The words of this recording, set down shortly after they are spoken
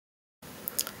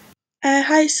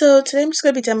Hi, so today I'm just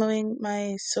going to be demoing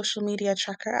my social media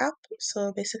tracker app.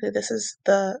 So basically, this is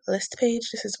the list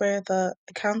page. This is where the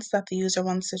accounts that the user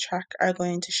wants to track are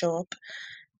going to show up.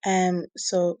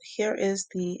 So here is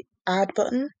the add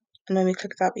button, and when we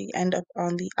click that, we end up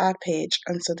on the add page.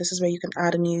 And so this is where you can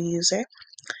add a new user.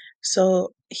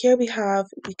 So here we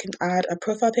can add a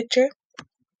profile picture,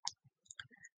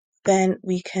 then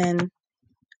we can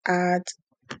add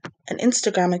an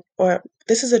Instagram, or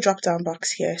this is a drop down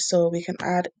box here, so we can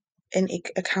add an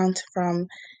account from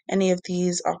any of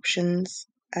these options.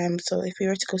 So if we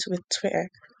were to go to with Twitter,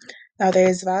 now there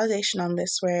is validation on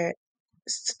this where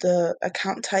the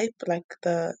account type, like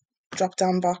the drop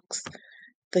down box,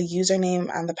 the username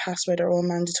and the password are all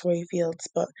mandatory fields,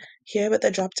 but here with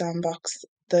the drop down box,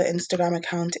 the Instagram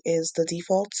account is the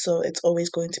default, so it's always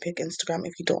going to pick Instagram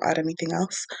if you don't add anything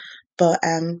else. But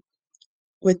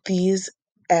with these,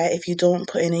 if you don't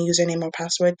put in a username or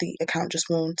password, the account just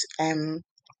won't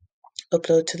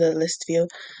upload to the list view.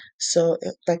 So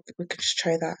like we could just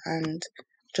try that and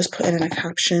just put in a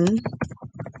caption.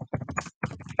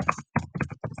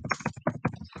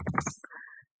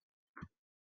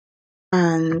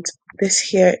 And this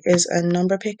here is a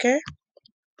number picker.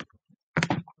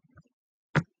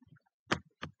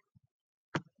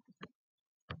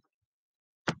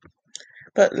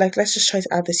 But like, let's just try to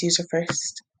add this user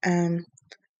first.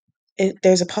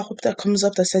 There's a pop-up that comes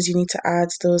up that says you need to add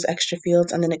those extra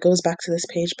fields, and then it goes back to this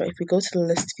page. But if we go to the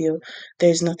list view,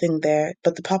 there's nothing there.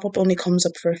 But the pop-up only comes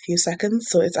up for a few seconds,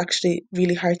 so it's actually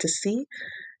really hard to see.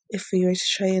 If we were to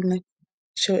try and like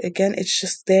show it again, it's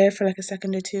just there for like a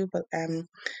second or two, but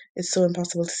it's so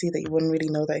impossible to see that you wouldn't really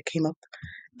know that it came up.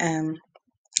 Um,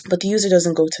 but the user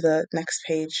doesn't go to the next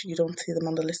page. You don't see them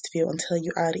on the list view until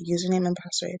you add a username and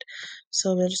password.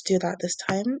 So we'll just do that this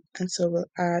time, and so we'll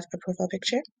add a profile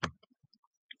picture.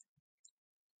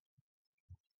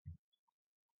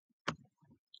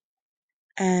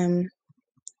 Um,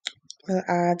 we'll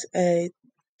add a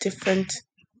different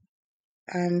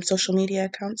social media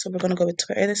account. So we're going to go with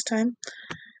Twitter this time.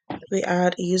 We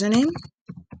add a username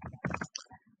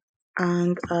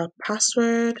and a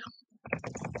password,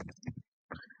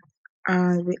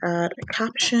 and we add a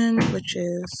caption, which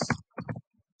is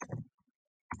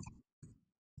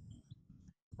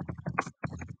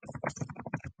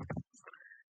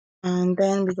and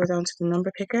then we go down to the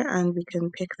number picker and we can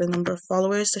pick the number of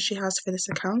followers that she has for this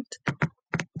account.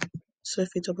 So if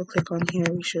we double click on here,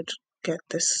 we should get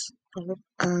this pop-up,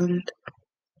 and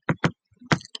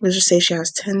we'll just say she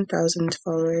has 10,000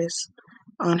 followers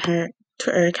on her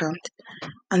Twitter account.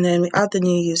 And then we add the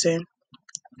new user,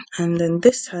 and then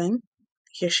this time,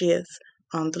 here she is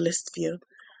on the list view.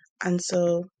 And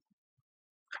so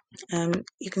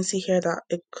you can see here that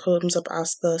it comes up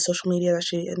as the social media that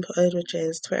she inputted, which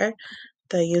is Twitter.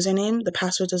 The username, the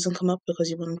password doesn't come up because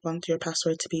you wouldn't want your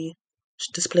password to be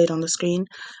displayed on the screen.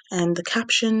 And the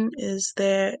caption is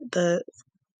there, the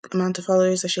amount of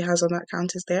followers that she has on that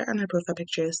account is there, and her profile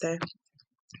picture is there.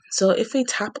 So if we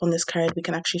tap on this card, we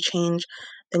can actually change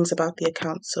things about the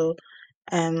account. So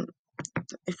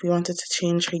if we wanted to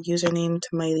change her username to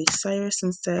Miley Cyrus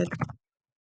instead,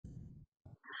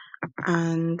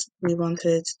 and we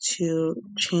wanted to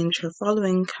change her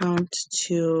following count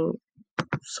to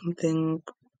something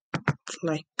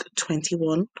like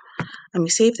 21, and we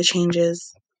save the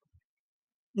changes,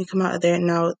 you come out of there.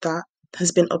 Now that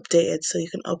has been updated, so you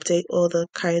can update all the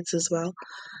cards as well.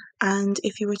 And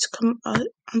if you were to come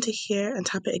onto here and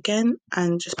tap it again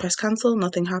and just press cancel,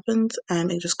 nothing happens,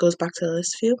 and it just goes back to the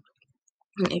list view.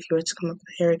 And if you were to come up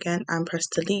here again and press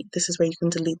delete, this is where you can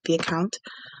delete the account.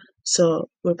 So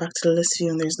we're back to the list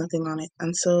view and there's nothing on it.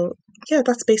 And so yeah,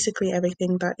 that's basically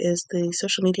everything that is the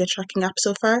social media tracking app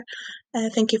so far.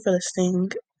 Thank you for listening.